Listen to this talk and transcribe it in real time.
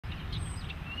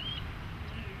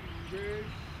wish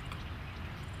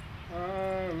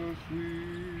how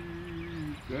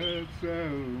sweet that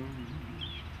sound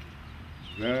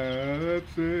that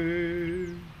says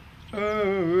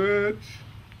a wretch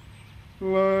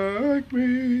like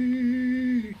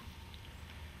me.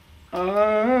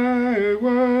 I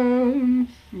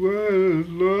once was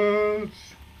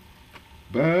lost,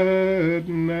 but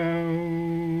now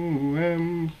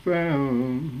am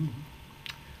found.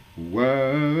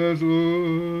 Was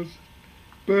lost,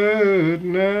 but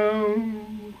now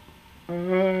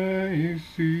I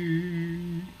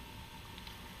see.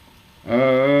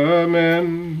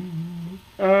 Amen,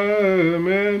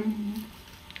 amen,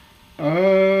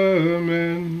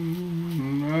 amen,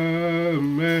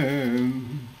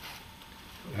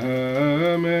 amen,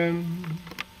 amen,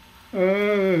 amen,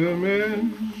 amen,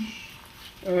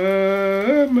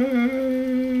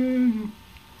 amen,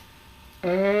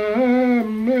 amen,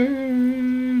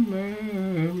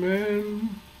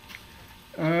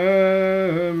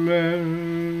 amen,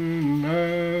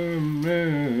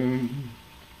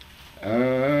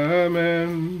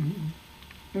 amen,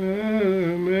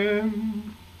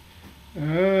 amen,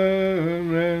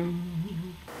 amen.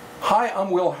 Hi,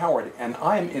 I'm Will Howard, and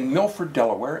I'm in Milford,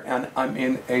 Delaware, and I'm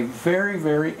in a very,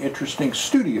 very interesting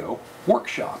studio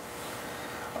workshop.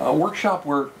 A workshop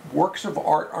where works of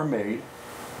art are made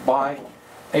by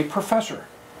a professor,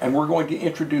 and we're going to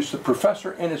introduce the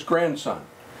professor and his grandson.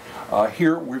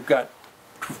 Here we've got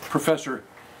Professor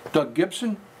Doug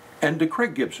Gibson and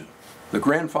Craig Gibson, the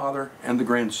grandfather and the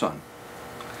grandson.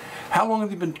 How long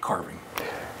have you been carving?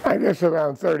 I guess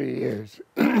around 30 years.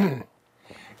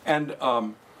 And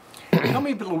tell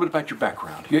me a little bit about your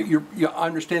background. I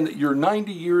understand that you're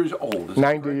 90 years old. Is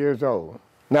 90 years old,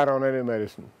 not on any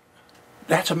medicine.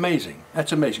 That's amazing.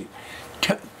 That's amazing.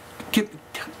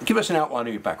 Give us an outline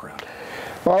of your background.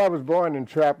 Well, I was born in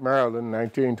Trapp, Maryland in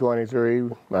 1923.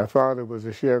 My father was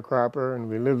a sharecropper, and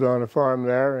we lived on a farm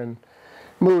there and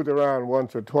moved around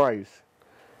once or twice.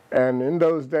 And in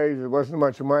those days, there wasn't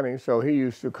much money, so he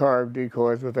used to carve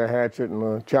decoys with a hatchet and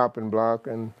a chopping block.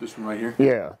 And this one right here?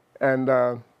 Yeah.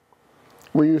 And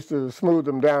we used to smooth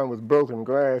them down with broken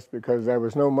glass because there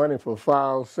was no money for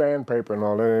files, sandpaper, and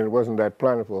all that, and it wasn't that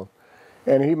plentiful.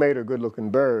 And he made a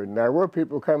good-looking bird. And there were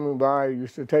people coming by who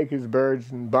used to take his birds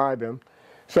and buy them,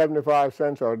 75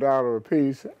 cents or $1 a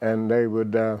piece, and they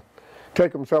would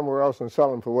take them somewhere else and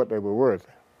sell them for what they were worth.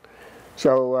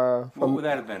 So what would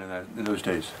that have been in those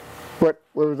days? What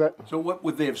was that? So what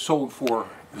would they have sold for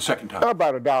the second time?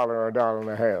 About $1 or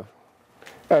 $1.50.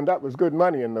 And that was good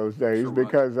money in those days, sure,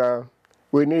 because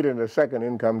we needed a second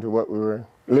income to what we were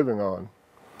living on.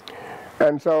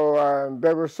 And so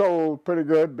they were sold pretty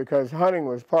good because hunting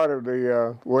was part of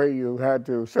the way you had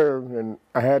to serve and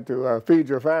had to feed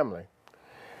your family.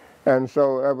 And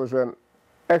so that was an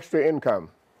extra income.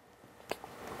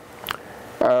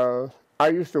 I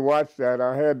used to watch that.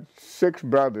 I had 6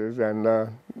 brothers, and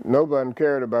no one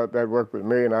cared about that work with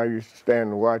me, and I used to stand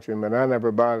and watch him, and I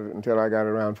never bothered it until I got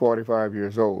around 45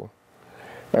 years old.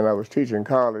 And I was teaching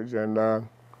college, and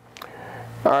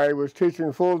I was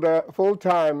teaching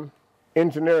full-time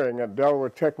engineering at Delaware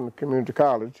Technical Community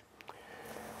College.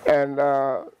 And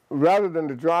rather than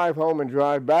to drive home and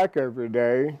drive back every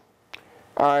day,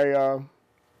 I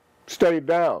stayed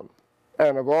down.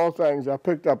 And of all things, I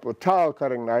picked up a tile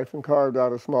cutting knife and carved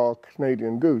out a small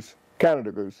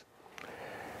Canada goose.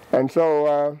 And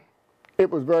so it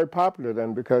was very popular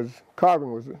then because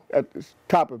carving was at the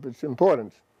top of its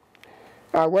importance.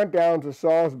 I went down to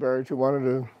Salisbury to one of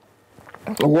the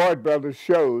Ward Brothers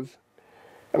shows,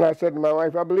 and I said to my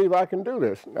wife, I believe I can do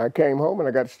this. And I came home and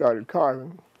I got started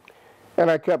carving,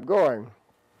 and I kept going.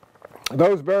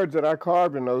 Those birds that I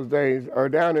carved in those days are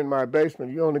down in my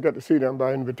basement. You only get to see them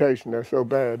by invitation. They're so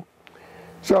bad.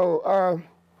 So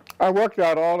I worked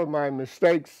out all of my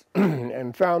mistakes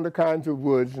and found the kinds of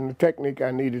woods and the technique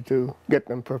I needed to get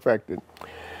them perfected.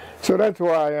 So that's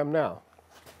where I am now.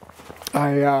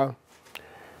 I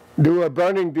do a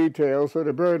burning detail so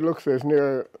the bird looks as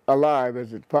near alive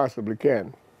as it possibly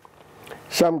can.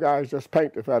 Some guys just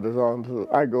paint the feathers on, so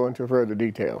I go into further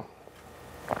detail.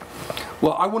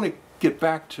 Well, I want to get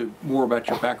back to more about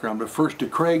your background, but first to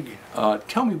Craig,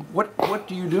 tell me, what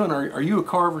do you do, and are you a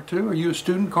carver too? Are you a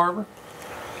student carver?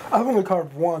 I've only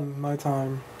carved one in my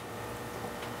time.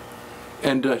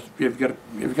 And you've got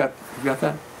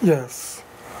that? Yes.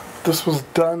 This was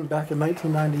done back in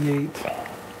 1998.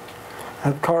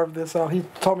 I carved this out. He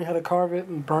taught me how to carve it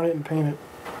and burn it and paint it.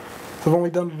 So I've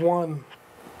only done one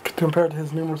compared to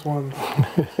his numerous ones.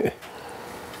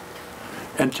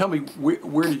 And tell me,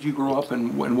 where did you grow up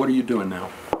and what are you doing now?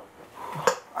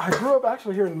 I grew up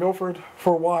actually here in Milford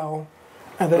for a while,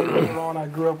 And then later on, I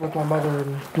grew up with my mother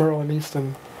in Maryland,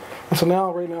 Easton. And so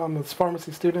now, right now, I'm a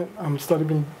pharmacy student. I'm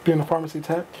studying being a pharmacy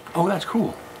tech. Oh, that's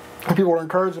cool. And people are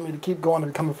encouraging me to keep going to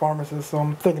become a pharmacist, so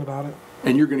I'm thinking about it.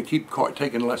 And you're going to keep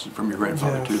taking lessons from your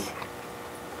grandfather, Yes. too?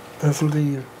 Yes,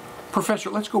 indeed. Professor,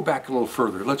 let's go back a little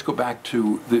further. Let's go back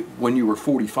to when you were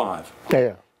 45.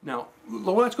 Yeah. Now,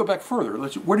 let's go back further.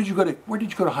 Where did you go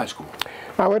to high school?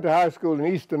 I went to high school in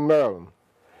Eastern Maryland,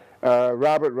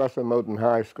 Robert Russell Moton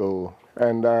High School,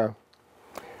 and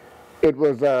it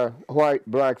was a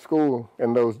white-black school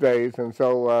in those days, and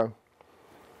so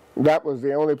that was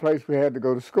the only place we had to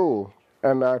go to school.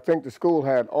 And I think the school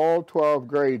had all 12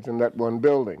 grades in that one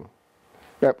building.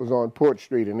 That was on Port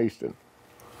Street in Easton.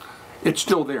 It's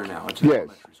still there now. It's an Yes.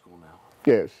 elementary school now.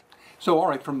 Yes. So, all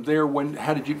right, from there,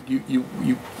 how did you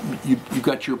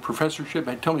got your professorship?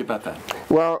 Tell me about that.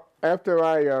 Well, after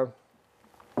I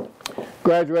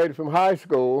graduated from high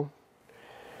school,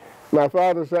 my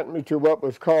father sent me to what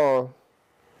was called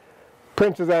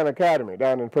Princess Anne Academy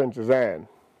down in Princess Anne.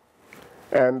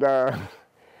 And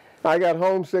I got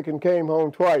homesick and came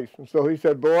home twice. And so he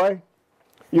said, boy,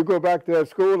 you go back to that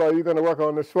school or you're going to work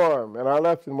on this farm. And I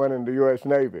left and went in the U.S.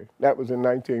 Navy. That was in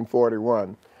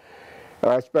 1941.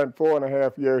 And I spent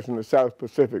 4.5 years in the South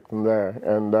Pacific from there.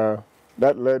 And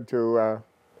that led to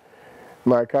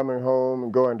my coming home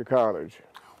and going to college.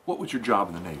 What was your job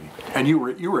in the Navy? And you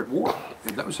were at war.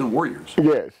 That was in war years.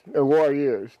 Yes, in war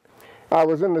years. I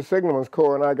was in the Signalman's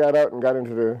Corps, and I got out and got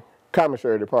into the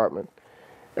commissary department.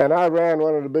 And I ran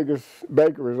one of the biggest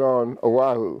bakeries on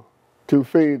Oahu to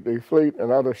feed the fleet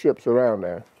and other ships around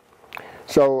there.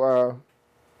 So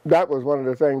that was one of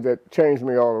the things that changed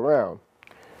me all around.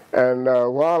 And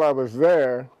while I was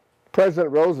there,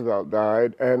 President Roosevelt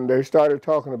died, and they started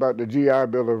talking about the GI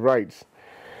Bill of Rights.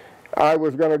 I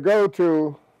was going to go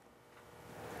to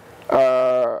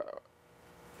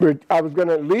I was going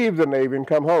to leave the Navy and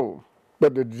come home,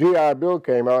 but the GI Bill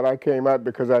came out. I came out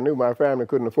because I knew my family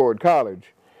couldn't afford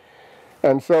college.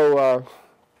 And so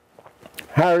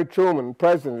Harry Truman,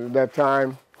 president at that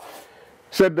time,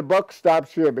 said the buck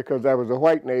stops here because there was a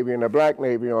white Navy and a black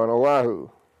Navy on Oahu.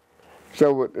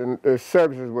 So the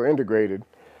services were integrated.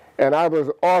 And I was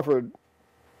offered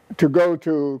to go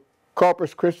to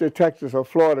Corpus Christi, Texas, or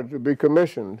Florida to be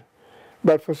commissioned.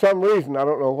 But for some reason, I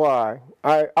don't know why,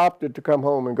 I opted to come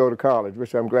home and go to college,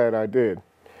 which I'm glad I did.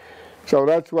 So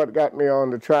that's what got me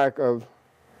on the track of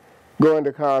going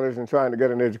to college and trying to get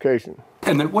an education.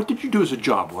 And then what did you do as a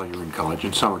job while you were in college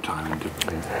in summertime?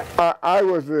 I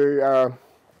was the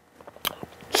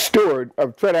steward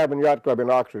of Fred Avenue Yacht Club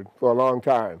in Oxford for a long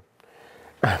time.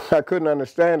 I couldn't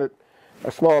understand it,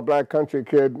 a small black country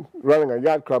kid running a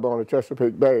yacht club on the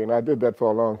Chesapeake Bay, and I did that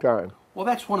for a long time. Well,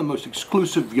 that's one of the most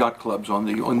exclusive yacht clubs on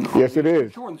the Yes, it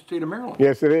is. shore in the state of Maryland.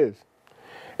 Yes, it is.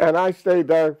 And I stayed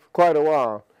there for quite a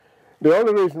while. The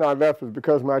only reason I left was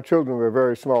because my children were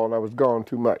very small and I was gone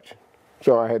too much.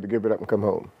 So I had to give it up and come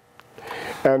home.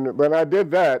 And when I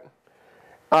did that,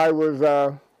 I was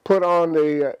put on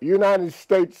the United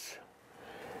States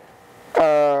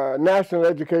National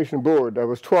Education Board. There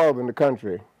was 12 in the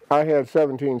country. I had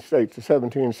 17 states, the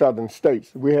 17 southern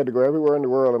states. We had to go everywhere in the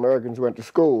world. Americans went to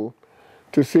school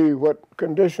to see what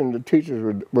condition the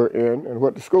teachers were in and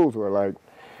what the schools were like.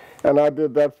 And I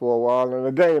did that for a while, and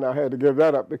again I had to give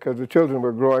that up because the children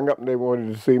were growing up and they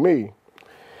wanted to see me.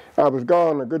 I was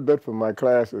gone a good bit from my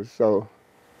classes, so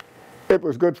it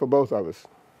was good for both of us.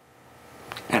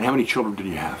 And how many children did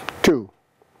you have? 2.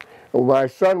 Well, my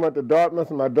son went to Dartmouth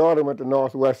and my daughter went to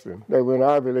Northwestern. They were in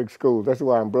Ivy League schools. That's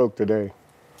why I'm broke today.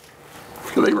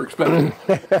 They were expensive.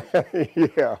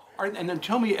 Yeah. All right, and then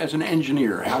tell me, as an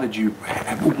engineer, how did you,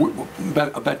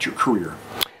 about your career?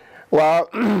 Well,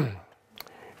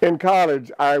 in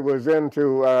college, I was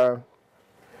into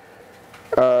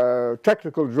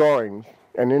technical drawings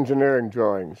and engineering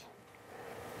drawings.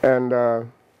 And the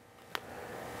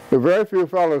very few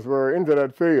fellows were into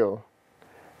that field.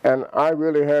 And I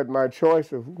really had my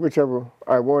choice of whichever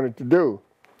I wanted to do.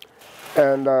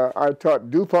 And I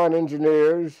taught DuPont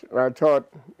engineers, and I taught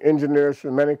engineers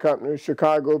from many companies,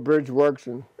 Chicago Bridge Works,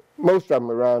 and most of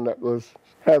them around that was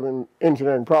having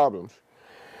engineering problems.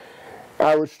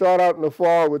 I would start out in the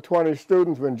fall with 20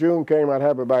 students. When June came, I'd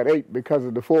have about 8 because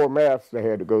of the 4 maths they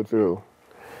had to go through.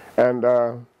 And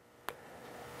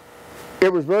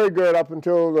it was very good up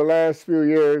until the last few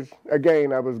years.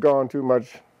 Again, I was gone too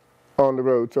much on the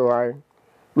road, so I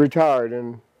retired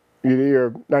in the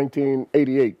year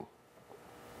 1988.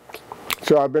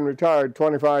 So I've been retired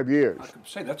 25 years. I was going to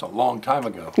say, that's a long time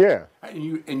ago. Yeah. And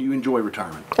you enjoy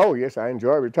retirement? Oh, yes, I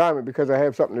enjoy retirement because I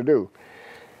have something to do.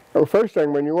 Well, first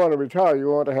thing, when you want to retire, you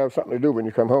want to have something to do when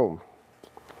you come home.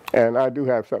 And I do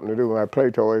have something to do with my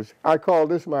play toys. I call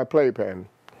this my playpen,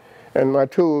 and my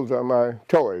tools are my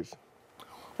toys.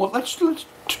 Well, let's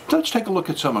take a look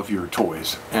at some of your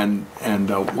toys and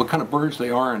what kind of birds they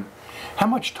are and how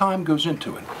much time goes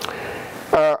into it.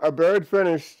 A bird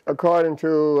finished according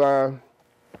to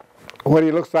what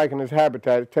he looks like in his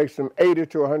habitat. It takes him 80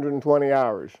 to 120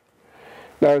 hours.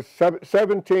 There's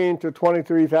 17 to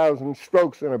 23,000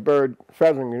 strokes in a bird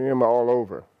feathering him all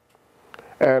over.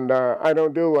 And I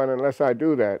don't do one unless I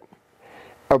do that.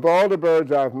 Of all the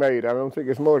birds I've made, I don't think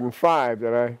it's more than 5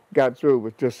 that I got through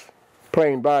with just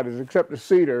plain bodies, except the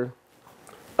cedar.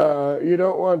 You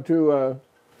don't want to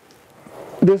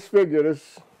disfigure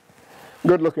this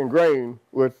good-looking grain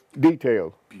with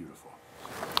detail. Beautiful.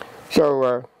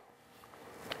 So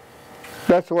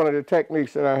that's one of the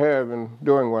techniques that I have in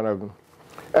doing one of them.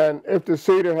 And if the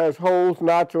cedar has holes,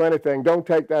 knots, or anything, don't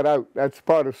take that out. That's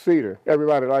part of cedar.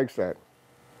 Everybody likes that.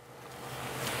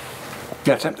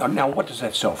 Yes. Now, what does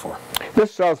that sell for?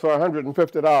 This sells for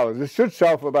 $150. It should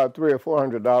sell for about $300 or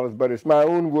 $400, but it's my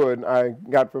own wood I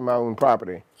got from my own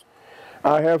property.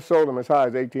 I have sold them as high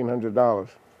as $1,800.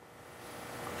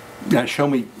 Now, show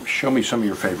me some of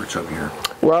your favorites over here.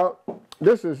 Well,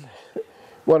 this is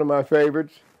one of my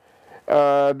favorites.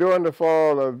 During the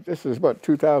fall of, this is what,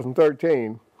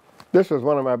 2013, this was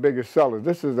one of my biggest sellers.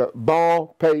 This is a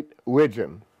ball-pate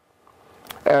widgeon.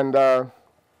 And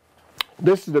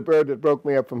this is the bird that broke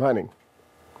me up from hunting.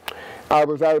 I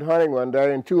was out hunting one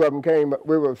day and 2 of them came,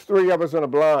 3 of us in a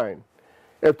blind.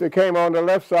 If they came on the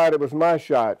left side, it was my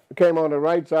shot. If it came on the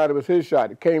right side, it was his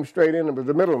shot. It came straight in, it was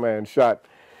the middleman's shot.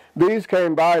 These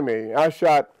came by me. I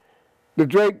shot. The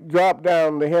drake dropped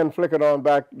down, the hen flickered on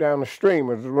back down the stream.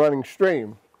 It was a running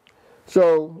stream.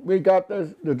 So we got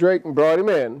the drake and brought him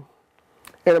in.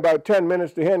 In about 10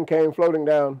 minutes, the hen came floating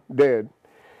down dead.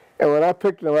 And when I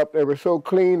picked them up, they were so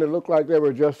clean, it looked like they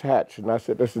were just hatched. And I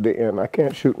said, this is the end. I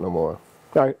can't shoot no more.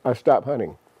 I stopped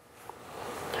hunting.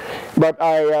 But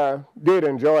I did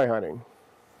enjoy hunting.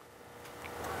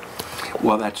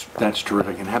 Well, that's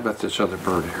terrific. And how about this other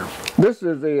bird here? This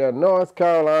is the North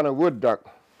Carolina wood duck.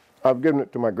 I've given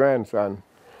it to my grandson.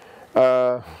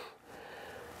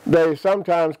 They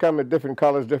sometimes come in different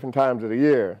colors, different times of the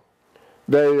year.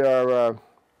 They are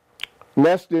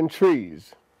nest in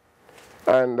trees.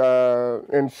 And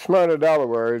in Smyrna,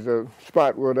 Delaware is a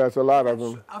spot where there's a lot of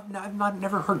them. I've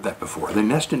never heard that before. They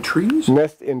nest in trees?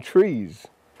 Nest in trees.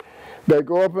 They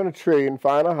go up in a tree and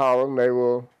find a hollow, and they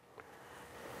will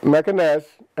make a nest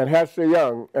and hatch their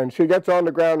young. And she gets on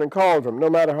the ground and calls them. No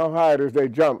matter how high it is, they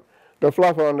jump. The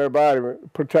fluff on their body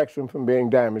protects them from being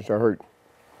damaged or hurt.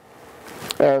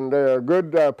 And they're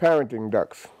good parenting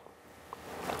ducks.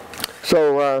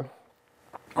 So,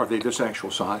 are they this actual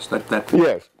size?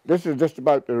 Yes, this is just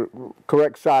about the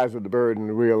correct size of the bird in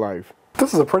the real life.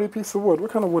 This is a pretty piece of wood.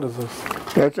 What kind of wood is this?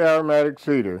 That's aromatic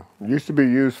cedar. It used to be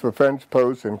used for fence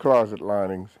posts and closet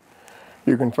linings.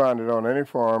 You can find it on any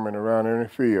farm and around any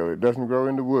field. It doesn't grow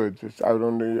in the woods. It's out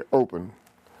on the open.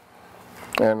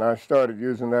 And I started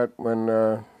using that when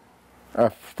I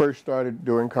first started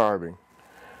doing carving.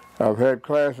 I've had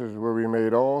classes where we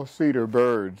made all cedar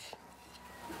birds.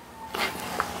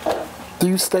 Do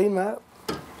you stain that?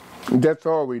 That's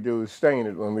all we do is stain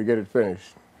it when we get it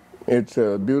finished. It's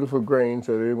a beautiful grain,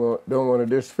 so they don't want to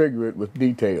disfigure it with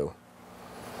detail.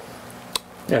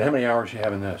 And how many hours you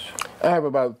have in this? I have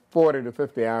about 40 to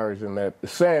 50 hours in that. The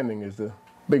sanding is the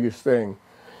biggest thing.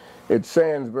 It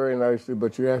sands very nicely,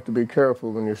 but you have to be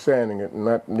careful when you're sanding it and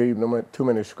not leave too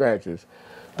many scratches.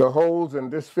 The holes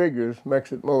and disfigures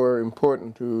makes it more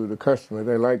important to the customer.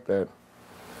 They like that.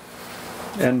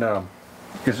 And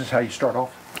is this how you start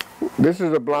off? This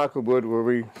is a block of wood where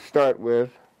we start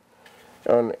with.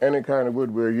 On any kind of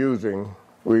wood we're using,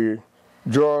 we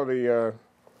draw the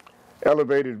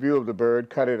elevated view of the bird,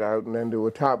 cut it out, and then do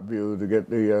a top view to get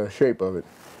the shape of it.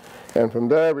 And from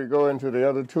there we go into the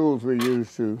other tools we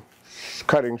use to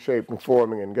cutting, shape, and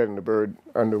forming and getting the bird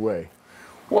underway.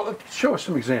 Well, show us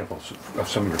some examples of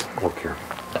some of your work here.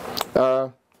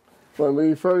 When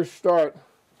we first start,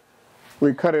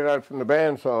 we cut it out from the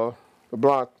bandsaw, the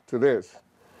block, to this.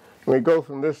 We go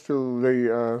from this to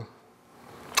the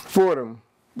Fordham,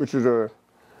 which is a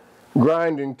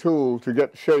grinding tool to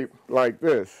get shape like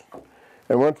this.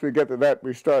 And once we get to that,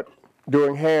 we start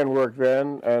doing handwork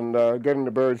then and getting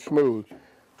the bird smooth.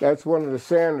 That's one of the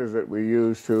sanders that we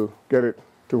use to get it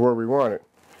to where we want it.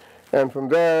 And from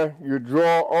there, you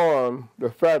draw on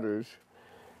the feathers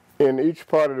in each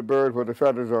part of the bird where the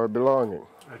feathers are belonging.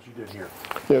 As you did here.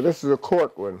 Yeah, this is a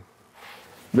cork one.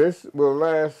 This will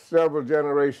last several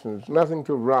generations, nothing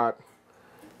to rot.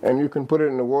 And you can put it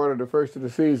in the water the first of the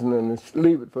season and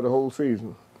leave it for the whole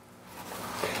season.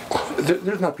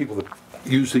 There's not people that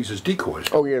use these as decoys.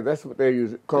 Oh yeah, that's what they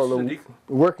use. Called a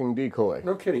working decoy.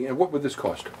 No kidding. And what would this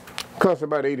cost? Costs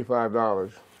about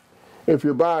 $85. If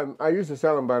you buy them, I used to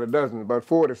sell them by the dozen, about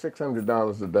 $400 to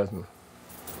 $600 a dozen.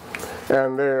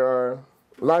 And they are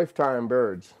lifetime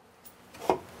birds.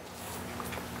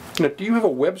 Now, do you have a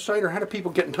website, or how do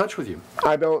people get in touch with you?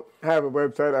 I don't have a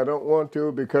website. I don't want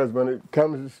to, because when it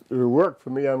comes to work for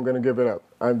me, I'm going to give it up.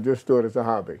 I just do it as a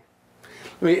hobby.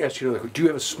 Let me ask you another question. Do you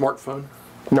have a smartphone?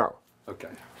 No. Okay.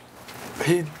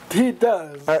 He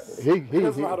does. He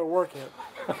doesn't know how to work it.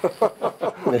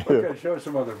 Okay, show us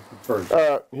some other birds.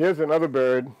 Here's another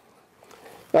bird.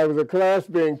 There was a class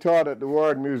being taught at the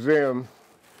Ward Museum,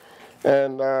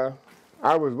 and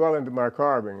I was well into my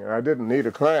carving, and I didn't need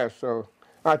a class, so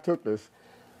I took this.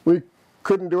 We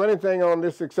couldn't do anything on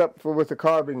this except for with a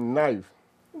carving knife.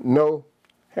 No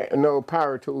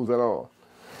power tools at all.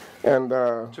 And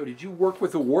so did you work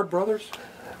with the Ward brothers?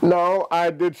 no,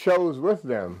 I did shows with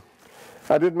them.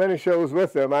 I did many shows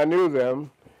with them. I knew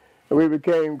them. We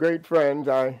became great friends.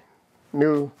 I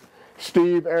knew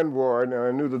Steve and Ward, and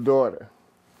I knew the daughter.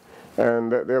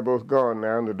 And they're both gone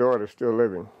now, and the daughter's still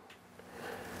living.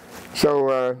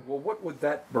 So Well, what would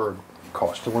that bird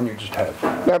cost, the one you just had?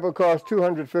 that would cost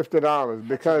 $250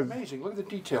 because, That's amazing. Look at the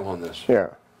detail on this. yeah.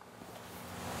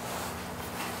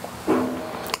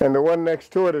 And the one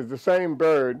next to it is the same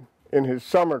bird in his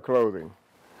summer clothing.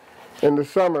 In the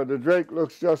summer, the drake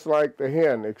looks just like the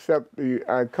hen, except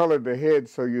I colored the head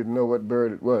so you'd know what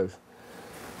bird it was.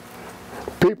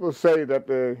 People say that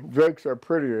the drakes are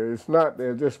prettier. It's not,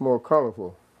 they're just more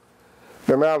colorful.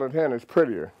 The mallard hen is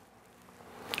prettier.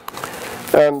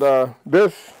 And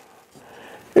this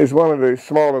is one of the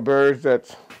smaller birds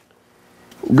that's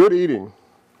good eating,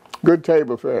 good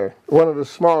table fare. One of the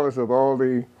smallest of all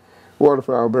the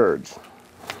waterfowl birds,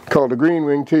 called the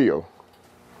green-winged teal.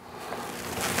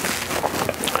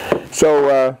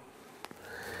 So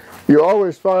you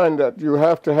always find that you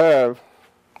have to have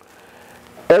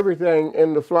everything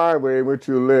in the flyway in which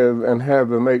you live and have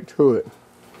the mate to it,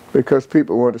 because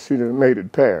people want to see the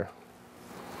mated pair.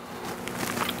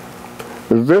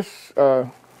 This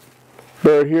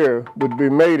bird here would be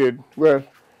mated with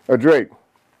a drake,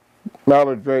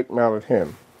 mallard drake, mallard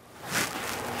hen.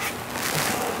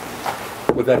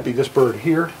 Would that be this bird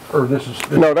here, or this is?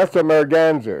 This? No, that's a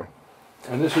merganser.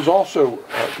 And this is also,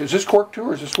 is this cork too,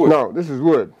 or is this wood? No, this is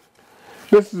wood.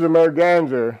 This is a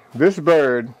merganser. This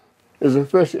bird is a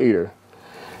fish eater.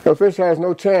 A fish has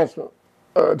no chance to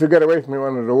get away from him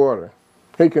under the water.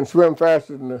 He can swim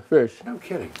faster than the fish. No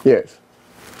kidding. Yes.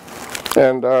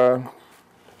 And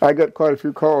I got quite a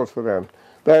few calls for them.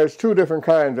 There's two different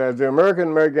kinds. There's the American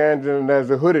merganser and there's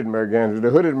the hooded merganser.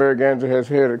 The hooded merganser has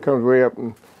hair that comes way up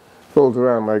and folds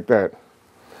around like that.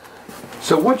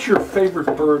 So what's your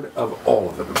favorite bird of all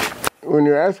of them? When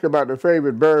you ask about the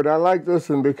favorite bird, I like this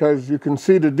one because you can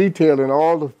see the detail in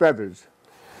all the feathers.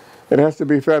 It has to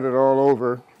be feathered all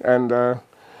over, and the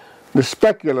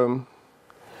speculum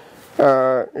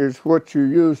is what you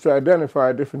use to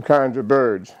identify different kinds of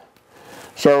birds.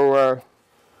 So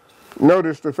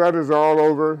notice the feathers are all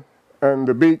over, and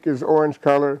the beak is orange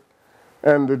color,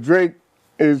 and the drake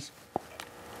is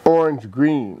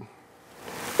orange-green.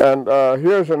 And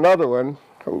here's another one.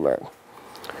 Hold on.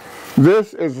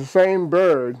 This is the same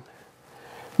bird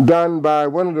done by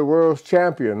one of the world's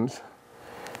champions,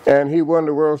 and he won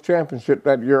the world's championship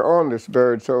that year on this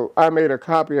bird, so I made a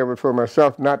copy of it for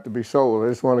myself, not to be sold. I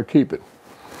just want to keep it.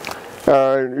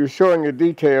 You're showing your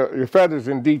detail, your feathers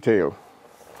in detail.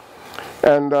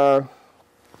 And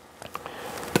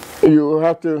you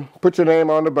have to put your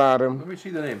name on the bottom. Let me see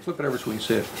the name. Flip it over so we can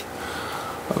see it.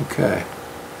 Okay.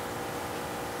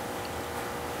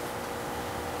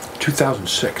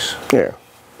 2006. Yeah.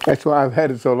 That's why I've had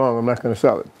it so long. I'm not going to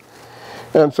sell it.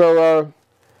 And so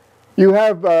you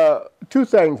have two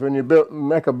things when you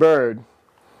make a bird.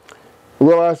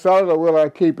 Will I sell it or will I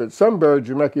keep it? Some birds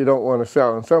you make you don't want to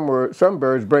sell, and some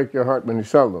birds break your heart when you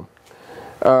sell them.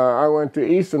 I went to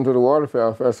Easton to the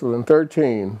Waterfowl Festival in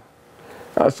 2013.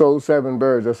 I sold 7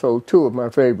 birds. I sold 2 of my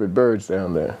favorite birds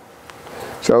down there.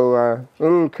 So a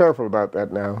little careful about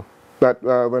that now. But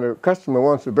when a customer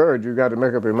wants a bird, you've got to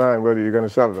make up your mind whether you're going to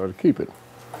sell it or to keep it.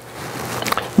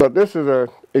 But this is an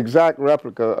exact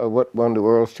replica of what won the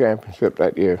World's Championship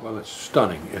that year. Well, it's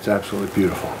stunning. It's absolutely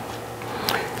beautiful.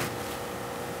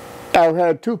 I've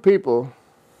had 2 people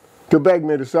to beg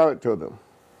me to sell it to them.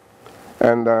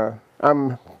 And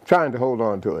I'm trying to hold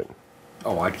on to it.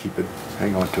 Oh, I'd keep it.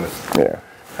 Hang on to it. Yeah.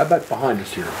 How about behind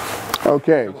us here?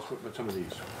 Okay. Tell us what some of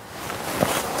these.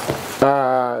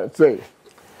 Let's see.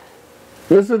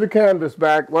 This is the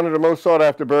canvasback, one of the most sought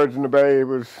after birds in the Bay. It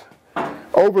was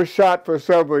overshot for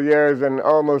several years and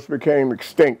almost became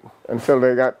extinct until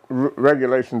they got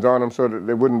regulations on them so that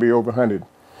they wouldn't be overhunted.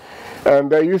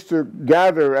 And they used to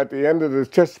gather at the end of the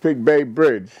Chesapeake Bay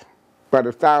Bridge by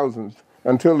the thousands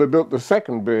until they built the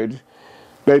second bridge.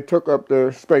 They took up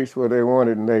their space where they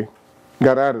wanted and they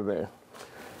got out of there.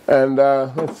 And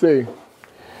let's see,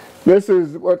 this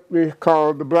is what we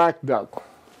call the black duck.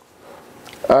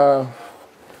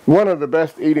 One of the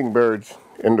best eating birds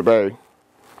in the bay.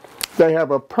 They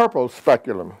have a purple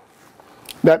speculum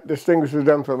that distinguishes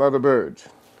them from other birds.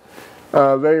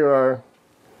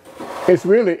 It's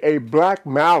really a black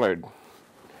mallard.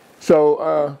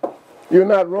 So you're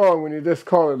not wrong when you just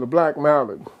call it a black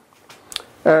mallard.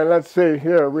 And let's see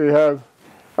here, we have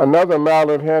another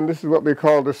mallard hen. This is what we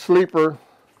call the sleeper.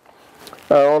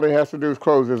 All he has to do is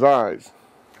close his eyes.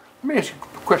 Let me ask you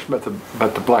a question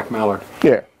about the black mallard.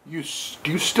 Yeah. Do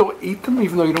you still eat them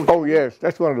even though you don't? Oh yes,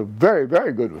 that's one of the very,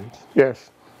 very good ones.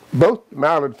 Yes. Both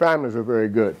mallard families are very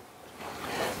good.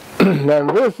 And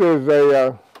this is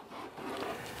a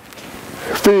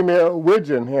female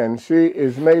widgeon hen. She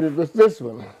is mated with this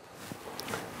one,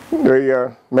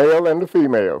 the male and the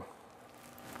female.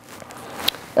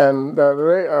 And they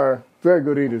are very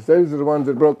good eaters. These are the ones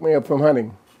that broke me up from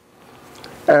hunting.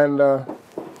 And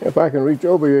if I can reach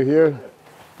over here,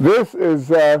 this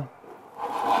is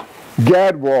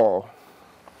gadwall.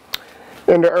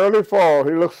 In the early fall,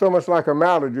 he looks so much like a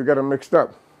mallard you get him mixed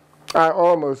up. I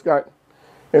almost got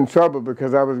in trouble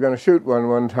because I was going to shoot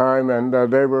one time and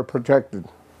they were protected.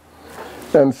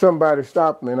 And somebody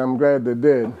stopped me and I'm glad they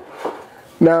did.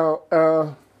 Now,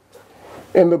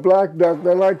 in the black duck,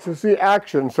 they like to see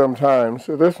action sometimes.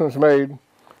 So this one's made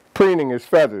preening his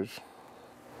feathers.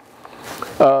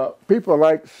 People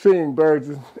like seeing birds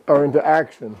are into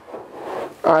action.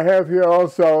 I have here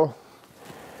also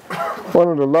one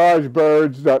of the large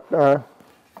birds that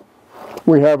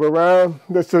we have around.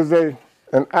 This is an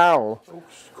owl. Oh,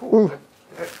 cool.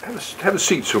 Have a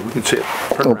seat so we can see it.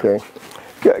 Turn okay.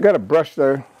 Got a brush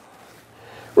there.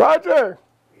 Roger!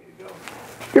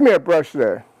 Give me a brush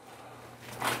there.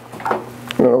 I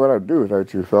don't know what I'd do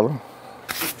without you, fella.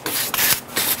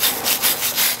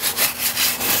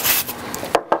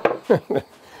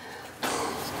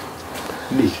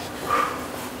 Neat.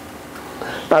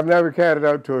 I've never carried it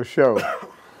out to a show.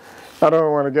 I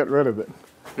don't want to get rid of it.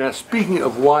 Now, speaking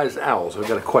of wise owls, I've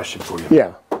got a question for you.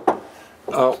 Yeah.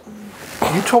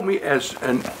 You told me as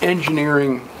an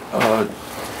engineering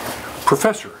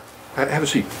professor, have a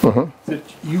seat, that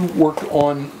you worked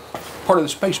on part of the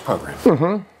space program.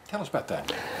 Tell us about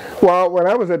that. Well, when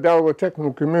I was at Delaware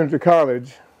Technical Community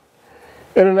College,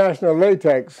 International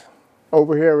Latex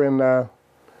over here in,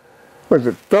 what is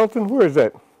it, Felton? Where is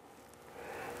that?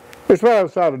 It's right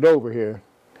outside of Dover here.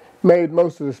 Made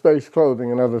most of the space clothing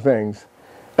and other things.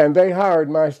 And they hired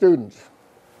my students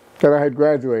that I had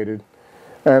graduated.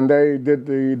 And they did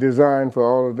the design for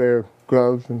all of their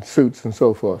gloves and suits and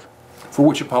so forth. For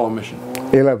which Apollo mission?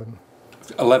 11.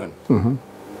 11.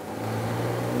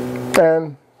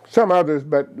 And some others,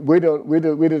 but we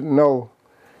didn't know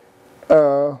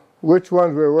which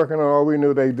ones we were working on. All we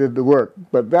knew they did the work.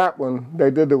 But that one,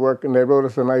 they did the work and they wrote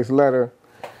us a nice letter.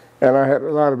 And I had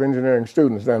a lot of engineering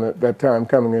students then at that time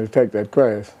coming in to take that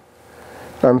class.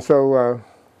 And so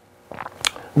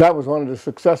that was one of the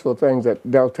successful things that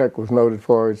Del Tech was noted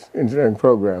for, its engineering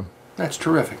program. That's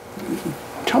terrific.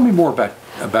 Tell me more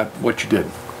about what you did.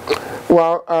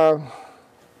 Well,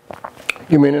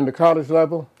 you mean in the college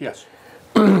level? Yes.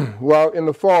 Well, in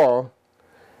the fall,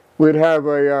 we'd have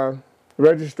a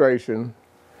registration,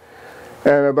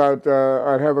 and about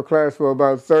I'd have a class for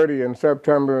about 30 in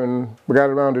September, and we got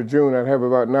around to June, I'd have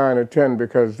about 9 or 10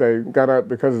 because they got out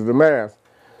because of the math.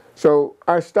 So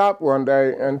I stopped one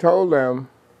day and told them,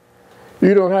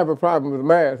 you don't have a problem with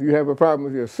math, you have a problem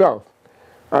with yourself.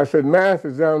 I said math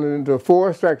is down into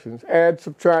 4 sections: add,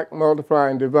 subtract, multiply,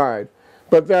 and divide.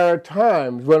 But there are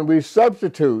times when we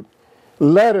substitute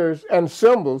letters and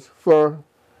symbols for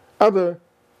other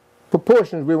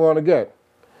proportions we want to get.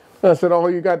 And I said all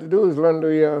you got to do is learn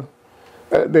the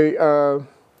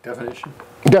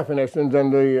definitions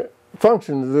and the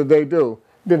functions that they do.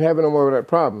 Didn't have any more of that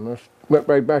problem. I went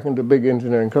right back into big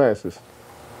engineering classes.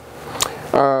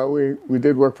 We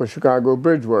did work for Chicago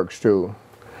Bridge Works too,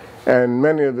 and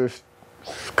many of the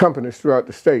companies throughout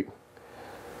the state.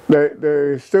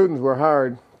 The students were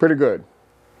hired pretty good.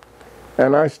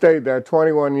 And I stayed there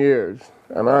 21 years.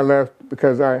 And I left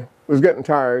because I was getting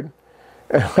tired.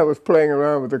 And I was playing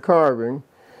around with the carving.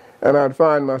 And I'd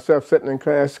find myself sitting in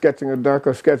class sketching a duck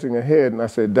or sketching a head. And I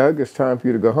said, Doug, it's time for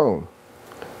you to go home.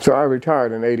 So I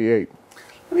retired in '88.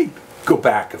 Let me go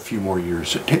back a few more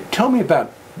years. Tell me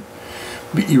about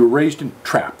You were raised in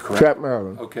Trapp, correct? Trapp,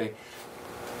 Maryland. Okay.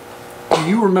 Do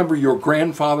you remember your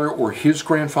grandfather or his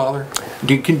grandfather?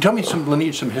 Can you tell me some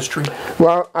lineage, some history?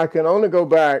 Well, I can only go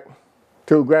back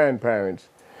to grandparents.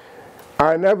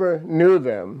 I never knew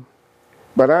them,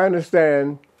 but I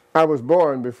understand I was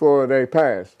born before they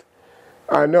passed.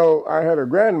 I know I had a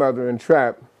grandmother in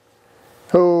Trapp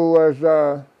who was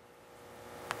a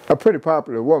pretty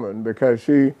popular woman because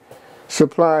she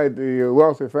supplied the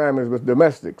wealthy families with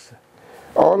domestics.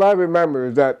 All I remember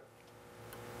is that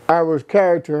I was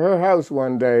carried to her house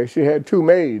one day. She had 2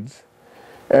 maids,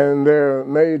 and their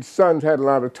maids' sons had a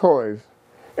lot of toys.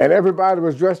 And everybody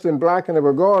was dressed in black, and they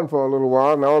were gone for a little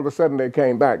while, and all of a sudden they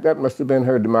came back. That must have been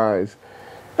her demise.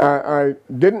 I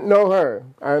didn't know her.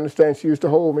 I understand she used to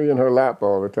hold me in her lap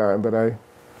all the time, but I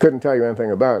couldn't tell you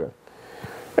anything about her.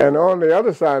 And on the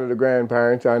other side of the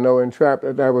grandparents, I know in Trapp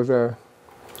that there was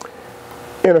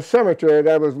in a cemetery,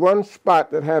 there was one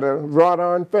spot that had a wrought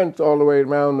iron fence all the way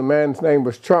around. The man's name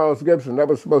was Charles Gibson. That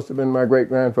was supposed to have been my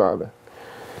great-grandfather.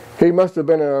 He must have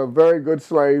been a very good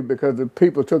slave because the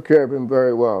people took care of him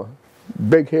very well.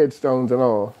 Big headstones and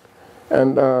all.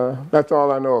 And that's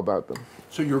all I know about them.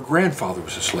 So your grandfather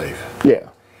was a slave? Yeah.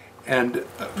 And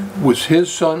was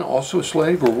his son also a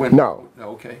slave, or when? No.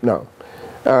 Okay. No.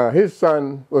 His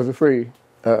son was a free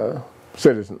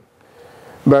citizen.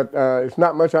 But it's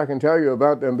not much I can tell you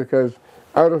about them because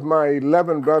out of my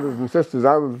 11 brothers and sisters,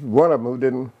 I was one of them who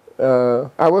didn't,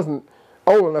 I wasn't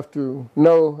old enough to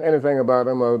know anything about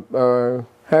them or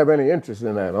have any interest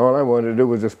in that. All I wanted to do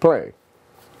was just play.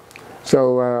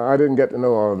 So I didn't get to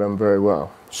know all of them very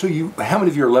well. So how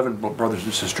many of your 11 brothers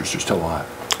and sisters are still alive?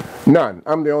 None.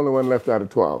 I'm the only one left out of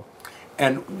 12.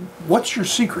 And what's your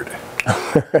secret?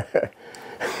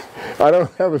 I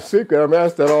don't have a secret. I'm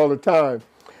asked that all the time.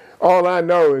 All I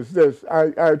know is this.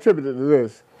 I attribute it to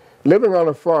this. Living on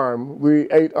a farm, we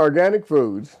ate organic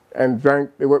foods and drank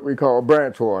what we call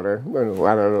branch water,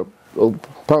 I don't know,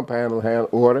 pump handle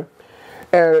water,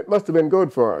 and it must have been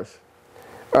good for us.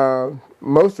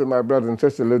 Most of my brothers and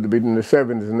sisters lived to be in the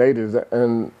 70s and 80s,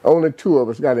 and only 2 of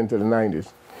us got into the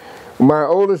 90s. My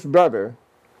oldest brother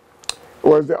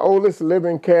was the oldest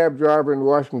living cab driver in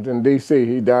Washington, D.C.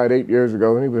 He died 8 years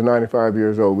ago, and he was 95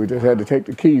 years old. We just had to take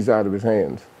the keys out of his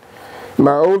hands.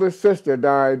 My oldest sister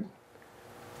died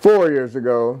 4 years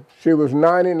ago. She was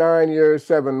 99 years,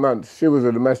 7 months. She was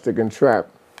a domestic in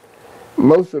Trapp.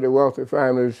 Most of the wealthy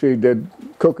families, she did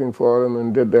cooking for them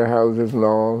and did their houses and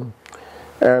all.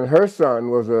 And her son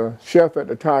was a chef at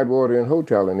the Tidewater Inn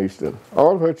Hotel in Easton.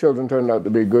 All of her children turned out to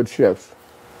be good chefs.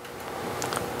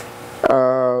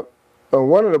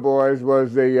 One of the boys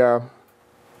was the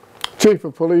chief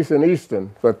of police in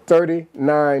Easton for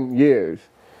 39 years.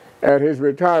 At his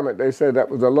retirement, they said that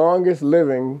was the longest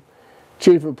living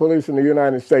chief of police in the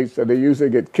United States, that they usually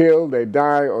get killed, they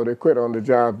die, or they quit on the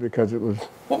job because it was...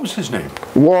 What was his name?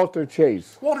 Walter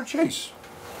Chase. Walter Chase.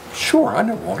 Sure, I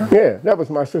know Walter. Yeah, that was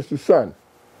my sister's son.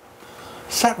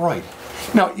 Is that right?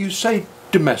 Now, you say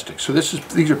domestic, so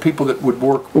these are people that would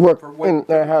work for in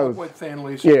their house. White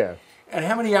families. Yeah. And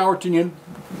how many hours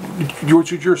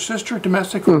did your sister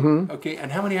domestic? Mm-hmm. Okay,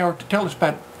 and how many hours, to tell us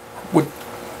about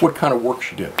what kind of work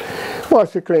she did? Well,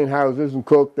 she cleaned houses and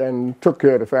cooked and took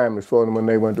care of the families for them when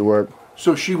they went to work.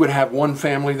 So she would have one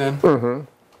family then?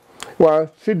 Mm-hmm.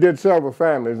 Well, she did several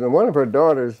families, and one of her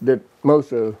daughters did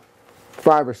most of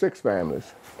 5 or 6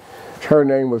 families. Her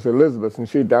name was Elizabeth, and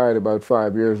she died about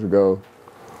 5 years ago.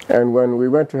 And when we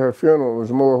went to her funeral, there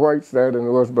was more whites there than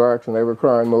there was blacks, and they were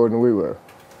crying more than we were.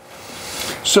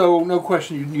 So, no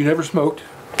question, you never smoked?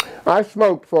 I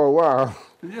smoked for a while.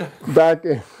 Yeah. Back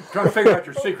in... Trying to figure out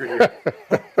your secret here.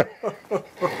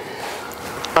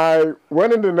 I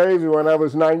went into the Navy when I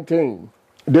was 19.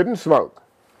 Didn't smoke.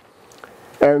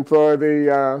 And for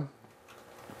the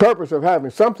purpose of having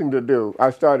something to do,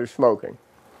 I started smoking.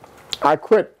 I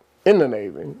quit in the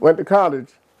Navy, went to college,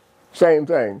 same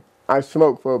thing. I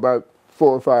smoked for about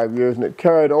 4 or 5 years, and it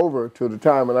carried over to the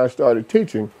time when I started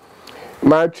teaching.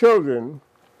 My children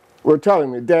were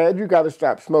telling me, Dad, you got to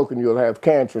stop smoking, you'll have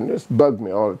cancer, and this bugged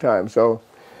me all the time. So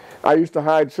I used to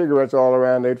hide cigarettes all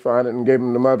around. They'd find it and give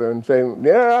them to Mother and say,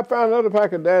 yeah, I found another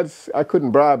pack of Dad's. I couldn't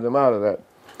bribe them out of that.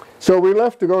 So we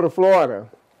left to go to Florida,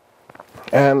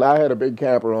 and I had a big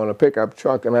camper on a pickup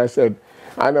truck, and I said,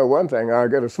 I know one thing, I'll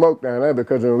get a smoke down there,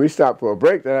 because when we stopped for a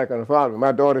break, they're not going to follow me.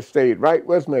 My daughter stayed right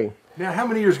with me. Now, how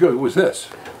many years ago was this?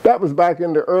 That was back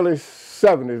in the early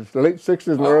 70s, the late 60s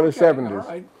and early 70s. All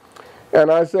right.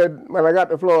 And I said, when I got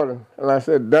to Florida, and I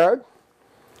said, Doug,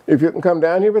 if you can come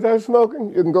down here without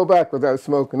smoking, you can go back without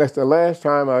smoking. That's the last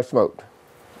time I smoked.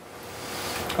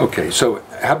 Okay, so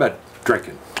how about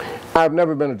drinking? I've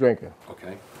never been a drinker.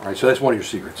 Okay. All right, so that's one of your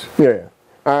secrets. Yeah.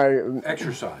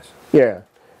 Exercise. Yeah.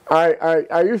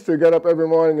 I used to get up every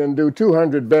morning and do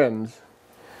 200 bends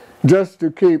just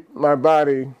to keep my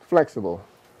body flexible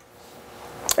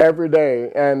every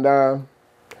day. And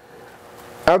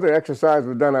other exercise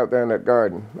was done out there in that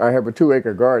garden. I have a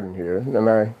 2-acre garden here,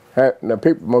 and now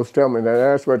people most tell me that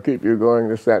that's what keeps you going,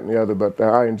 this, that, and the other, but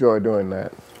I enjoy doing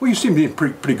that. Well, you seem to be in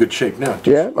pretty good shape now.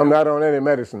 Yeah, I'm not on any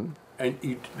medicine. And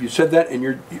you said that, and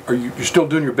you're still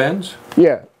doing your bends?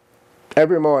 Yeah,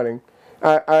 every morning.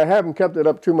 I haven't kept it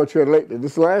up too much here lately.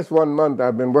 This last 1 month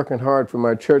I've been working hard for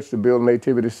my church to build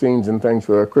nativity scenes and things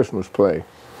for a Christmas play.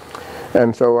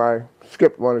 And so I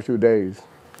skipped 1 or 2 days.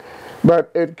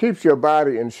 But it keeps your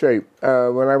body in shape.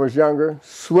 When I was younger,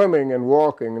 swimming and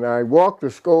walking, and I walked to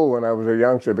school when I was a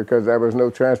youngster because there was no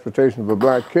transportation for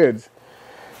black kids.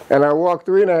 And I walked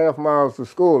 3.5 miles to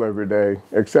school every day,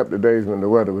 except the days when the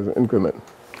weather was inclement.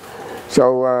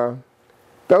 So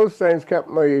those things kept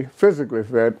me physically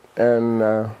fit, and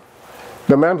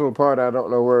the mental part, I don't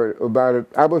know about it.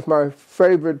 I was my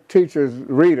favorite teacher's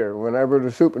reader. Whenever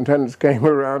the superintendents came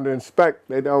around to inspect,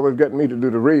 they'd always get me to do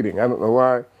the reading. I don't know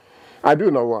why. I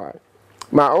do know why.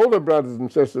 My older brothers and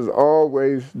sisters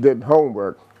always did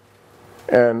homework,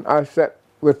 and I sat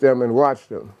with them and watched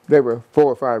them. They were 4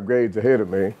 or 5 grades ahead of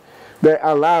me. They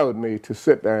allowed me to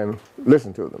sit there and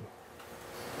listen to them.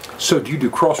 So do you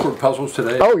do crossword puzzles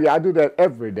today? Oh yeah, I do that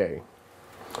every day.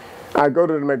 I go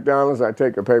to the McDonald's, I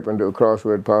take a paper and do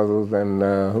crossword puzzles and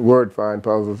word find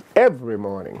puzzles every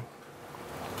morning.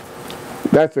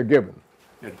 That's a given.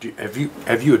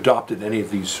 Have you adopted any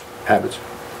of these habits?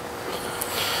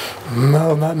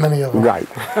 No, not many of them. Right.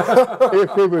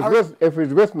 if he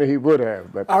was with me, he would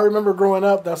have. But I remember growing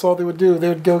up, that's all they would do. They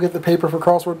would go get the paper for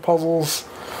crossword puzzles,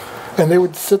 and they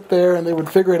would sit there and they would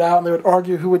figure it out, and they would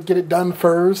argue who would get it done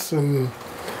first and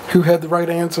who had the right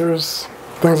answers,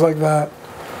 things like that.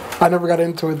 I never got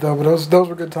into it though, but those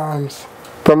were good times.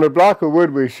 From the block of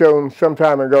wood we shown some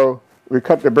time ago, we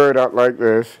cut the bird out like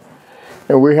this,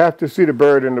 and we have to see the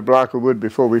bird in the block of wood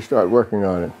before we start working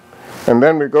on it. And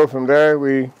then we go from there,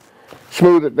 we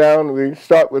smooth it down. We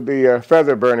start with the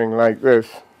feather burning like this.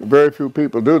 Very few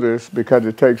people do this because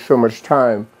it takes so much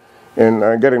time in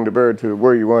getting the bird to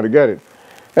where you want to get it.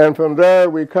 And from there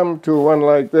we come to one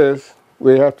like this.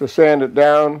 We have to sand it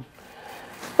down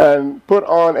and put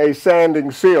on a sanding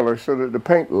sealer so that the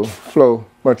paint will flow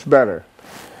much better.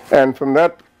 And from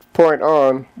that point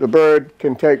on, the bird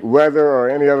can take weather or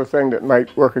any other thing that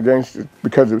might work against it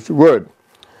because it's wood.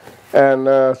 And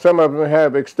some of them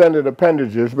have extended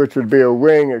appendages, which would be a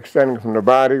wing extending from the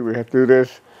body. We have to do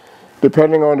this.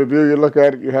 Depending on the view you look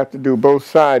at it, you have to do both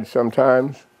sides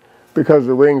sometimes because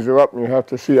the wings are up and you have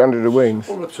to see under the wings.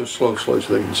 Hold up so slow so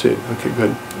they can see it. Okay, good.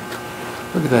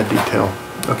 Look at that detail.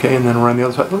 Okay, and then around the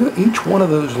other side. Look at each one of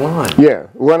those lines. Yeah,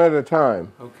 one at a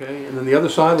time. Okay, and then the other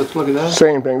side, let's look at that.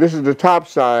 Same thing. This is the top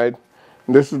side,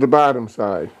 and this is the bottom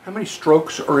side. How many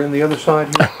strokes are in the other side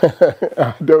here?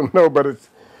 I don't know, but it's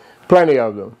plenty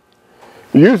of them.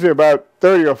 Usually about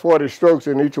 30 or 40 strokes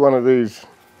in each one of these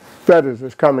feathers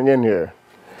that's coming in here.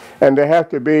 And they have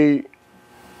to be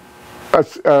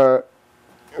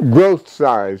growth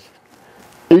size.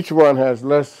 Each one has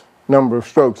less number of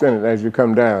strokes in it as you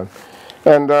come down.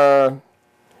 And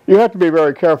you have to be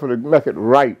very careful to make it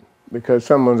right because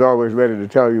someone's always ready to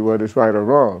tell you whether it's right or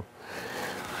wrong.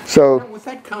 So with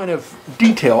that kind of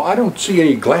detail, I don't see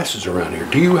any glasses around here.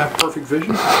 Do you have perfect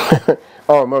vision?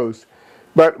 Almost.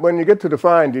 But when you get to the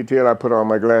fine detail, I put on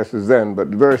my glasses then, but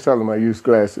very seldom I use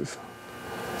glasses.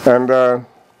 And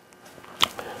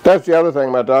that's the other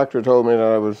thing my doctor told me that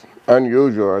I was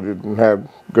unusual. I didn't have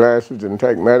glasses, didn't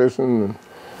take medicine,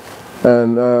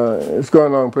 and it's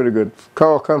going along pretty good.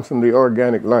 Call comes from the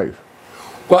organic life.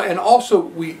 Well, and also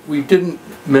we didn't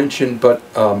mention, but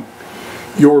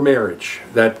your marriage,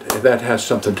 that has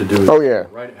something to do with it. Oh yeah.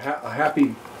 Right? A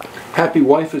happy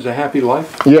wife is a happy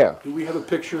life? Yeah. Do we have a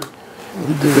picture?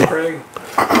 Craig?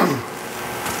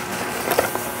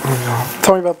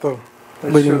 Tell me about the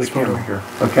lady in this photo here.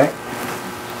 Okay.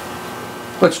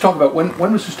 Let's talk about when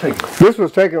was this taken? This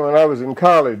was taken when I was in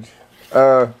college.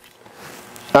 In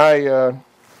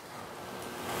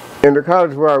the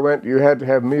college where I went, you had to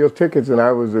have meal tickets, and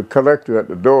I was a collector at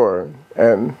the door.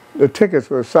 And the tickets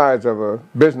were the size of a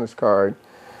business card.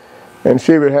 And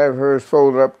she would have hers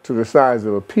folded up to the size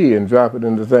of a pea and drop it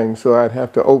in the thing. So I'd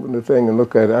have to open the thing and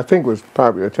look at it. I think it was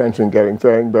probably a attention-getting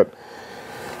thing, but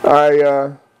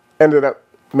I ended up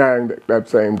marrying that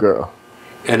same girl.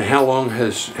 And how long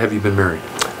have you been married?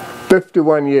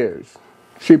 51 years.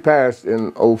 She passed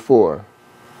in '04.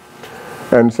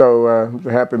 And so it was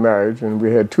a happy marriage, and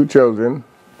we had 2 children.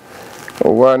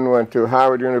 One went to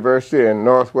Howard University and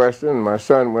Northwestern. My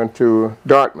son went to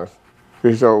Dartmouth,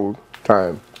 his old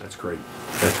time. That's great.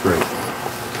 That's great.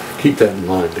 Keep that in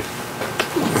mind.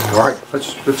 All right,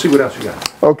 let's see what else you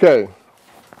got. Okay.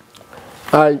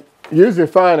 I usually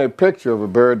find a picture of a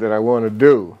bird that I want to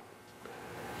do.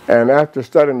 And after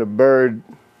studying the bird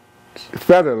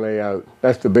feather layout,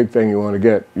 that's the big thing you want to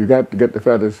get. You got to get the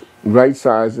feathers right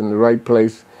size in the right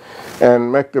place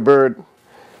and make the bird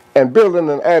and build in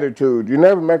an attitude. You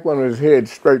never make one of his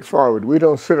heads straight forward. We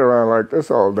don't sit around like this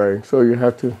all day, so you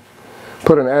have to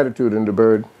put an attitude in the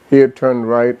bird. Head turned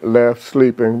right, left,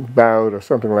 sleeping, bowed, or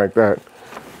something like that,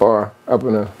 or up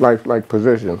in a lifelike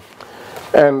position.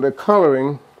 And the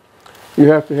coloring, you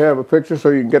have to have a picture so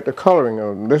you can get the coloring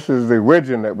of them. This is the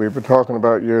widgeon that we were talking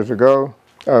about years ago,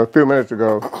 a few minutes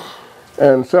ago.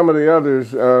 And some of the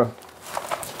others,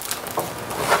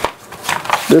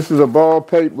 this is a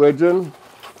ball-pate widgeon.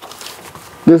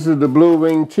 This is the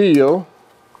blue-winged teal.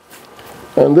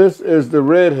 And this is the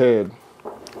redhead,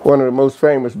 one of the most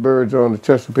famous birds on the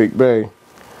Chesapeake Bay.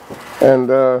 And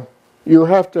you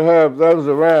have to have those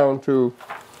around to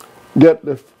get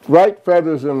the right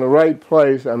feathers in the right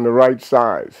place and the right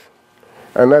size.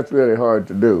 And that's really hard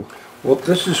to do. Well,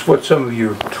 this is what some of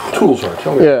your tools are.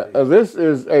 Tell me. Yeah, this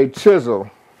is a chisel,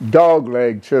 dog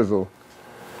leg chisel.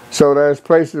 So there's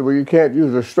places where you can't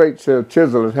use a straight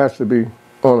chisel. It has to be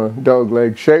on a dog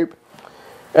leg shape.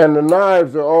 And the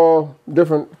knives are all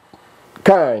different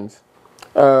kinds.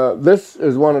 This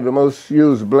is one of the most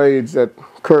used blades that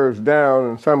curves down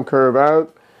and some curve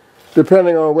out,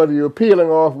 depending on whether you're peeling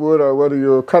off wood or whether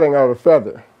you're cutting out a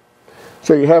feather.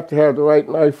 So you have to have the right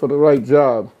knife for the right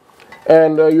job.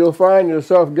 And you'll find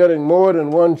yourself getting more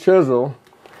than one chisel.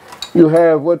 You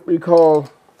have what we call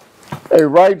a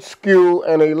right skew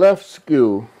and a left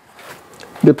skew,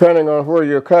 depending on where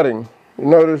you're cutting. You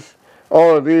notice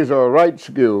all of these are right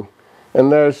skew,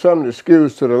 and there's some that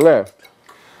skews to the left.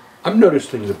 I'm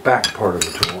noticing the back part of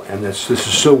the tool, and this is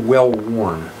so well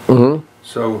worn. Mm-hmm.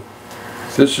 So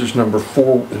this is number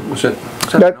 4. Was it?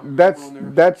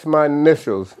 That's my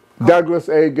initials. Oh. Douglas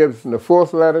A. Gibson, the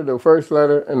 4th letter, the 1st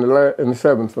letter, and the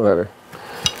 7th letter.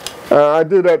 I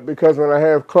do that because when I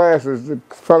have classes, the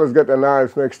fellas get their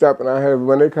knives mixed up, and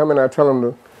when they come in, I tell them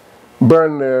to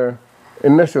burn their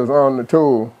initials on the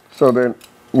tool so they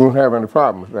won't have any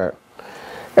problem with that.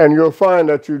 And you'll find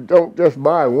that you don't just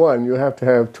buy one, you have to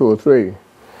have 2 or 3.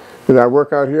 Because I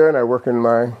work out here and I work in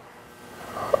my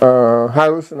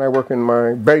house and I work in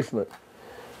my basement.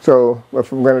 So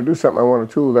if I'm going to do something, I want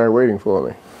a tool there waiting for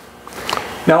me.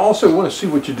 Now I also want to see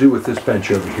what you do with this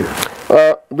bench over here.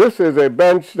 This is a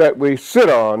bench that we sit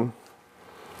on.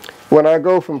 When I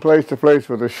go from place to place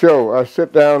for the show, I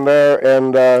sit down there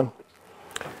and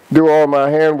do all my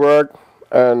handwork.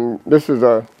 And this is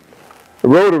a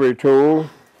rotary tool.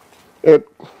 It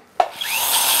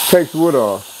takes wood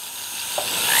off.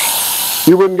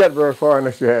 You wouldn't get very far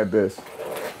unless you had this.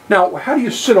 Now, how do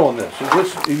you sit on this?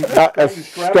 I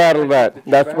straddle that.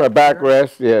 That's my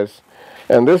backrest, yes.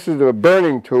 And this is a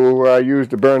burning tool where I use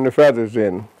to burn the feathers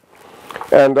in.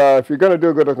 And if you're going to do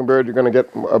a good-looking bird, you're going to get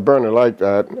a burner like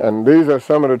that. And these are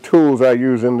some of the tools I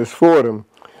use in this Fordham.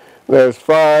 There's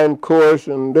fine, coarse,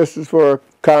 and this is for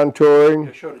contouring.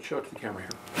 Yeah, show it to the camera here.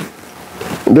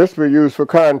 This we use for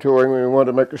contouring when we want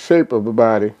to make the shape of the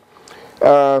body.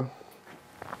 I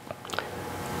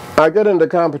get into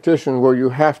competition where you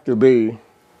have to be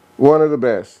one of the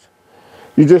best.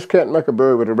 You just can't make a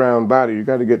bird with a round body. You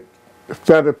got to get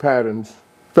feather patterns,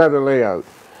 feather layout,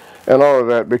 and all of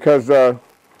that, because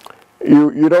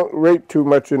you don't rate too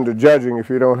much into judging if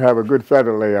you don't have a good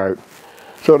feather layout.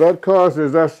 So that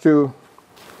causes us to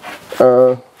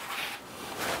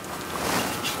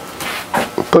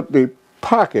put the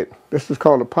pocket, this is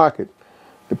called a pocket,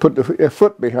 to put the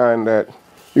foot behind that.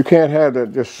 You can't have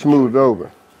that just smoothed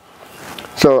over.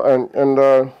 So, and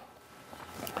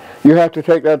you have to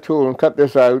take that tool and cut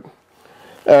this out,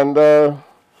 and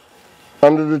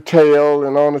under the tail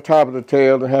and on the top of the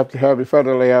tail, they have to have the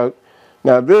feather layout.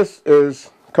 Now this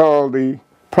is called the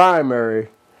primary,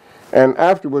 and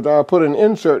afterwards I'll put an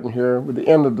insert in here with the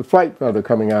end of the flight feather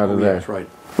coming out of there. That's right.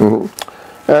 Mm-hmm.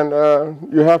 And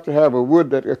you have to have a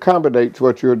wood that accommodates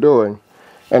what you're doing,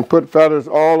 and put feathers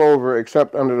all over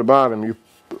except under the bottom. You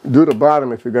do the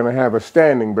bottom if you're going to have a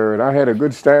standing bird. I had a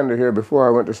good stander here before I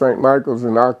went to St. Michael's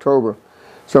in October.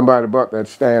 Somebody bought that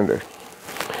stander.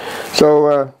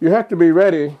 So you have to be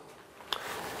ready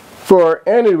for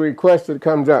any request that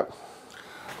comes up.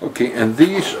 Okay, and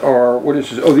these are, what is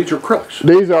this? Oh, these are acrylics.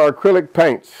 These are acrylic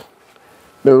paints.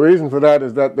 The reason for that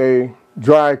is that they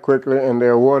dry quickly and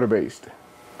they're water-based.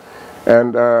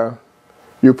 And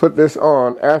You put this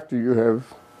on after you have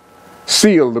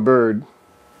sealed the bird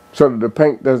so that the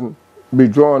paint doesn't be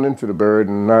drawn into the bird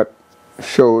and not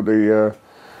show the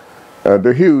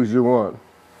hues you want.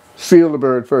 Seal the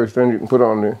bird first, then you can put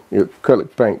on your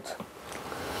acrylic paints.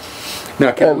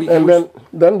 Now,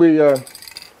 then we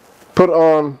put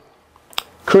on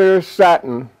clear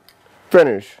satin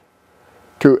finish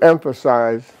to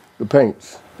emphasize the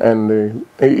paints. And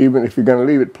even if you're going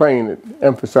to leave it plain, it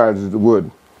emphasizes the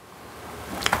wood.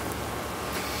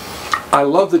 I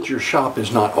love that your shop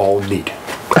is not all neat.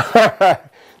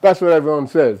 That's what everyone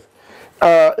says.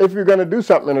 If you're going to do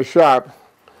something in a shop,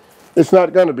 it's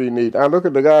not going to be neat. I look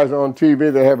at the guys on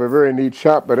TV, they have a very neat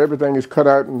shop, but everything is cut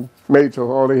out and made so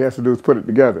all he has to do is put it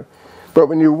together. But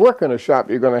when you work in a shop,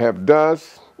 you're going to have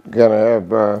dust, you're going to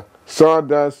have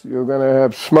sawdust, you're going to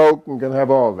have smoke, you're going to have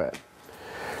all that.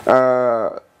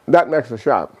 That makes a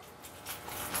shop.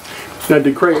 Now,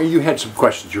 DeCray, you had some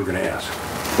questions you were going to ask.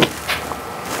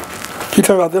 Can you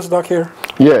tell me about this duck here?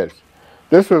 Yes.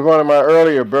 This was one of my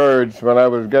earlier birds when I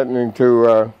was getting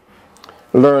to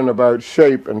learn about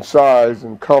shape and size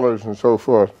and colors and so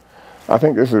forth. I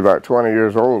think this is about 20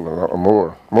 years old or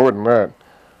more than that.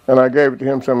 And I gave it to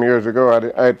him some years ago.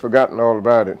 I had forgotten all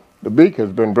about it. The beak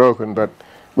has been broken, but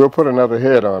we'll put another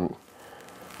head on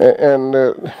it. And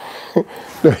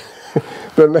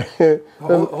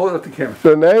hold up the camera.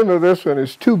 The name of this one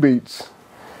is Two Beats.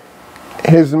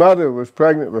 His mother was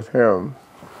pregnant with him,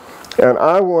 and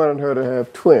I wanted her to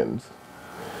have twins.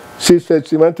 She said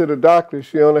she went to the doctor,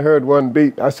 she only heard one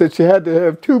beat. I said she had to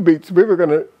have two beats. We were going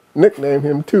to nickname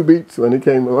him Two Beats when he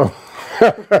came along.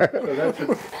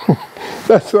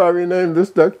 That's why we named this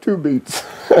duck Two Beats.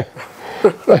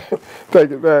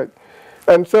 Take it back.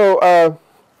 And so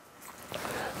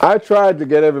I tried to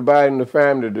get everybody in the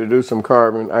family to do some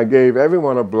carving. I gave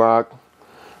everyone a block.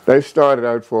 They started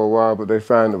out for a while, but they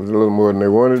found it was a little more than they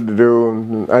wanted to do,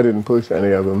 and I didn't push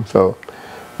any of them. So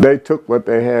they took what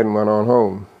they had and went on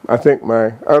home. I think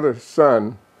my other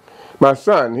son,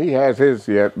 he has his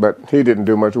yet, but he didn't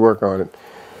do much work on it.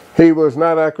 He was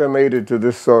not acclimated to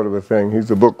this sort of a thing.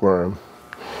 He's a bookworm.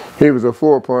 He was a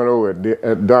 4.0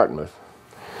 at Dartmouth.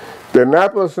 The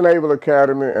Annapolis Naval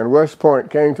Academy and West Point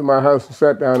came to my house and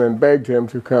sat down and begged him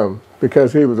to come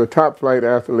because he was a top-flight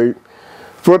athlete.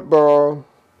 Football,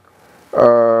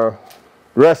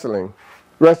 wrestling.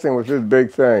 Wrestling was his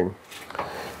big thing.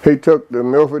 He took the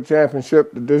Milford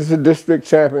Championship, the district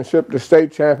championship, the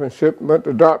state championship, went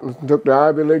to Dartmouth and took the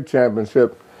Ivy League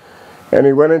championship. And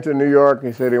he went into New York.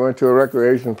 He said he went to a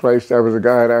recreation place. There was a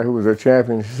guy there who was a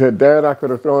champion. He said, "Dad, I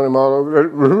could have thrown him all over the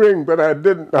ring, but I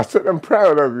didn't." I said, "I'm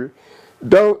proud of you.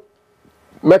 Don't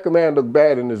make a man look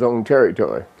bad in his own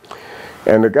territory."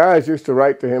 And the guys used to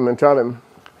write to him and tell him,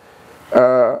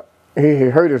 he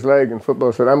hurt his leg in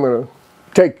football, said, "I'm going to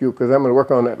take you because I'm going to work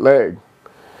on that leg."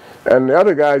 And the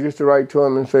other guys used to write to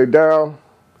him and say, "Darryl,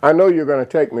 I know you're going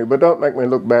to take me, but don't make me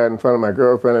look bad in front of my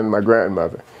girlfriend and my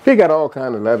grandmother." He got all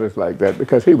kinds of letters like that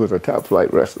because he was a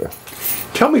top-flight wrestler.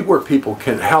 Tell me where people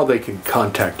how they can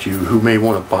contact you who may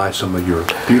want to buy some of your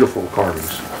beautiful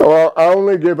carvings. Well, I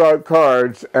only give out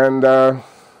cards, and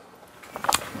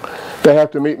they have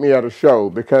to meet me at a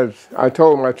show because I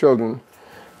told my children,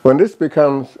 when this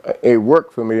becomes a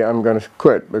work for me, I'm going to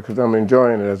quit because I'm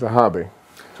enjoying it as a hobby.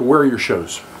 So where are your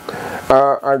shows?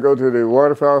 I go to the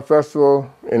Waterfowl Festival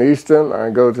in Easton. I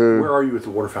go to... Where are you at the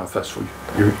Waterfowl Festival?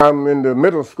 I'm in the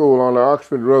middle school on the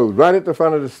Oxford Road, right at the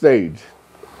front of the stage.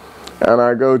 And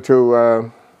I go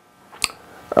to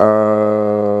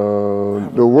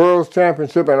the World's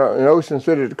Championship in Ocean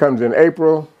City. It comes in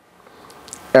April.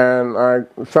 And I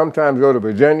sometimes go to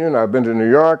Virginia. And I've been to New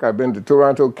York. I've been to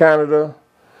Toronto, Canada.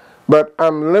 But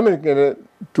I'm limiting it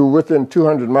to within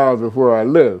 200 miles of where I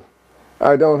live.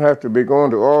 I don't have to be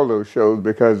going to all those shows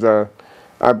because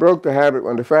I broke the habit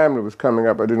when the family was coming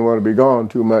up. I didn't want to be gone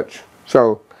too much.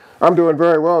 So I'm doing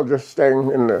very well just staying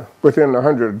within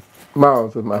 100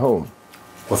 miles of my home.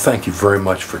 Well, thank you very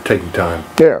much for taking time.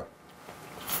 Yeah.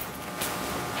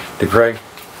 DeCray,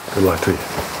 good luck to you.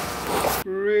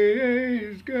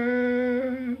 Praise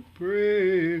God,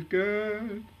 praise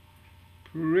God,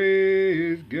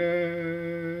 praise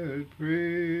God,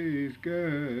 praise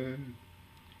God.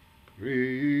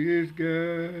 Praise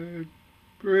God,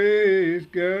 praise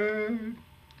God,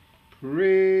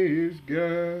 praise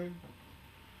God.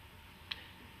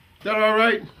 Is that all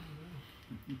right?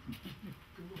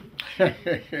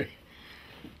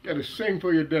 Got to sing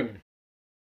for your dinner.